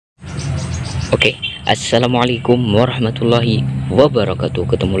Oke, assalamualaikum warahmatullahi wabarakatuh.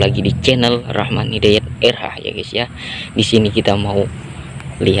 Ketemu lagi di channel Rahman Hidayat RH ya guys ya. Di sini kita mau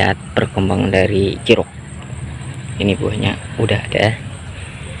lihat perkembangan dari jeruk. Ini buahnya udah ada,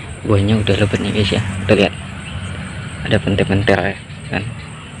 buahnya udah lebat nih guys ya. Udah lihat, ada pentil-pentil ya kan,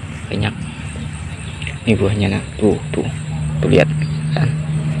 banyak. Ini buahnya nah, tuh lihat kan,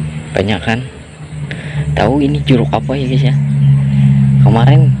 banyak kan. Tahu ini jeruk apa ya guys ya?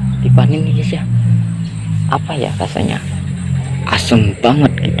 Kemarin dipanen nih guys ya, apa ya rasanya, asem banget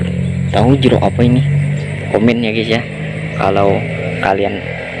gitu. Tahu jeruk apa ini? Komen ya guys ya kalau kalian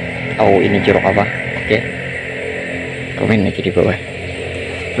tahu ini jeruk apa. Oke, komen aja di bawah.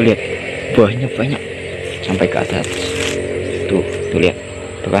 Lihat buahnya banyak sampai ke atas tuh lihat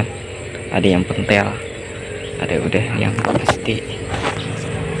tuh kan, ada yang pentel, ada udah yang pasti.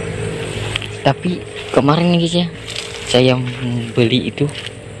 Tapi kemarin nih guys ya, saya beli itu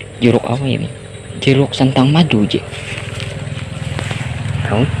jeruk apa ini? Jeruk Santang Madu aja.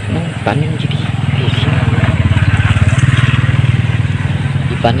 Tahu? Panen jadi di sini.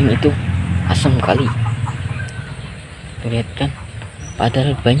 Dipanen itu asam kali. Lihat kan?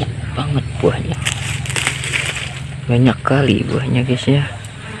 Padahal banyak banget buahnya. Banyak kali buahnya guys ya.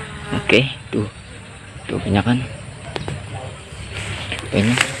 Oke, tuh banyak kan?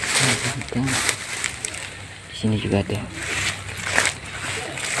 Banyak. Di sini juga ada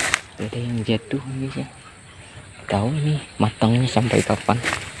yang jatuh guys ya. Tahu ini matangnya sampai kapan?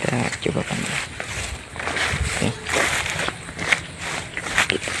 Kita coba kan. Oke.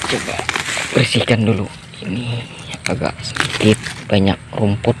 Kita coba bersihkan dulu. Ini agak sedikit banyak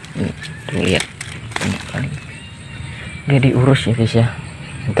rumput. Tuh lihat, banyak kali. Udah diurus ya guys ya,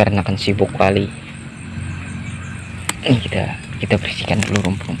 karena kan sibuk kali. Ini kita bersihkan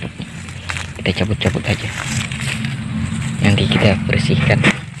dulu rumput-rumputnya. Kita cabut-cabut aja. Nanti kita bersihkan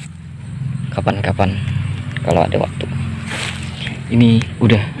kapan-kapan kalau ada waktu. Ini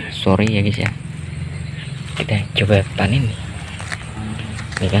udah sore ya guys ya. Kita coba panen nih.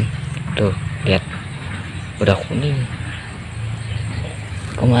 Ini kan, tuh lihat udah kuning.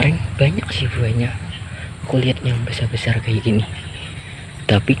 Kemarin banyak sih buahnya. Aku lihat yang besar-besar kayak gini.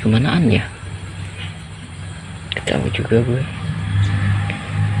 Tapi kemanaan ya? Tahu juga gue.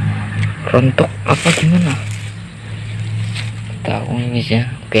 Rontok apa gimana? Tahu guys ya.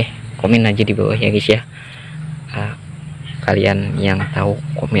 Oke, komen aja di bawah ya guys ya. Kalian yang tahu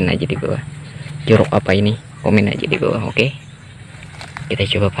komen aja di bawah. Jeruk apa ini? Komen aja di bawah. Oke, kita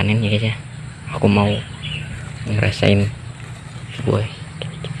coba panen ya guys ya. Aku mau ngerasain buah.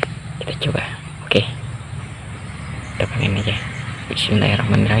 Kita coba. Oke, kita panen aja.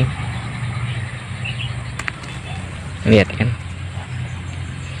 Bismillahirrahmanirrahim. Lihat kan,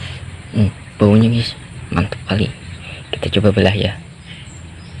 baunya guys mantap kali. Kita coba belah ya.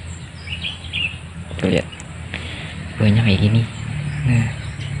 Tuh lihat, buahnya kayak gini. Nah,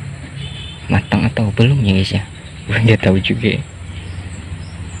 matang atau belum ya guys ya, gue nggak tahu juga.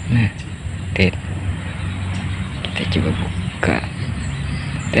 Nah, kita coba buka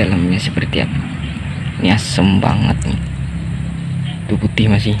dalamnya seperti apa. Ini asem banget nih. Tuh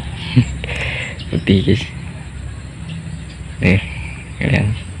putih masih putih guys.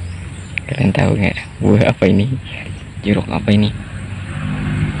 Kalian tahu nggak buah apa ini? Jeruk apa ini?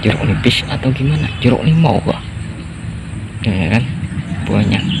 Jeruk nipis atau gimana? Jeruk limau kah? Ya kan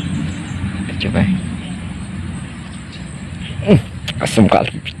buahnya. Kita coba. Asam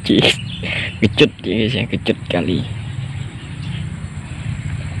kali biji. Kecut ya guys ya, kecut kali.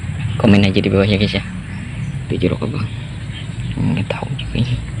 Komen aja di bawah ya guys ya. Itu jeruk apa? Nggak tahu juga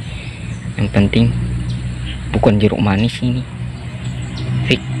ini. Yang penting bukan jeruk manis ini.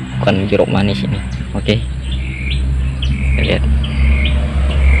 Fik, bukan jeruk manis ini. Oke. Lihat.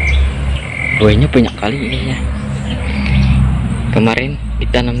 Buahnya banyak kali ini ya. Kemarin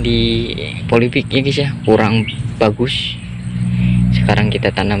ditanam di polybag ya guys ya, kurang bagus. Sekarang kita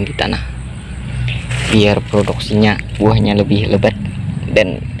tanam di tanah biar produksinya buahnya lebih lebat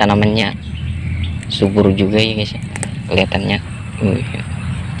dan tanamannya subur juga ya guys ya. Kelihatannya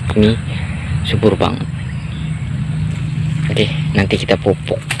ini subur banget. Oke, nanti kita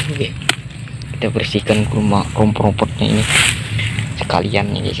pupuk. Oke, kita bersihkan rumput-rumputnya ini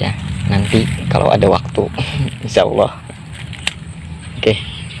sekalian ya guys ya. Nanti kalau ada waktu insya Allah. Oke,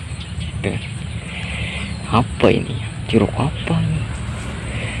 tuh. Apa ini? Jeruk apa ini?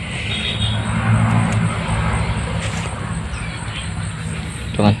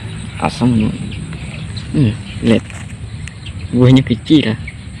 Tuh kan, asam. Lihat, buahnya kecil lah.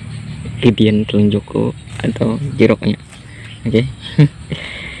 Gedean telunjuk atau jeruknya. Oke.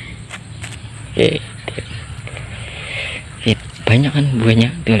 Oke. banyak kan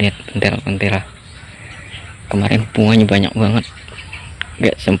buahnya tuh, lihat pentela-pentela. Kemarin bunganya banyak banget,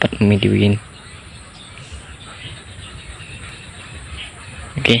 nggak sempat videoin.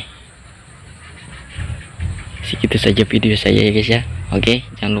 Oke, segitu saja video saya ya guys ya. Oke,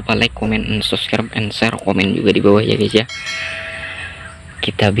 jangan lupa like, comment, and subscribe, and share, komen juga di bawah ya guys ya.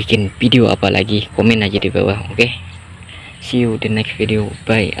 Kita bikin video apa lagi, komen aja di bawah. Oke, see you the next video.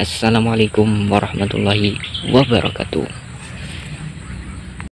 Bye. Assalamualaikum warahmatullahi wabarakatuh.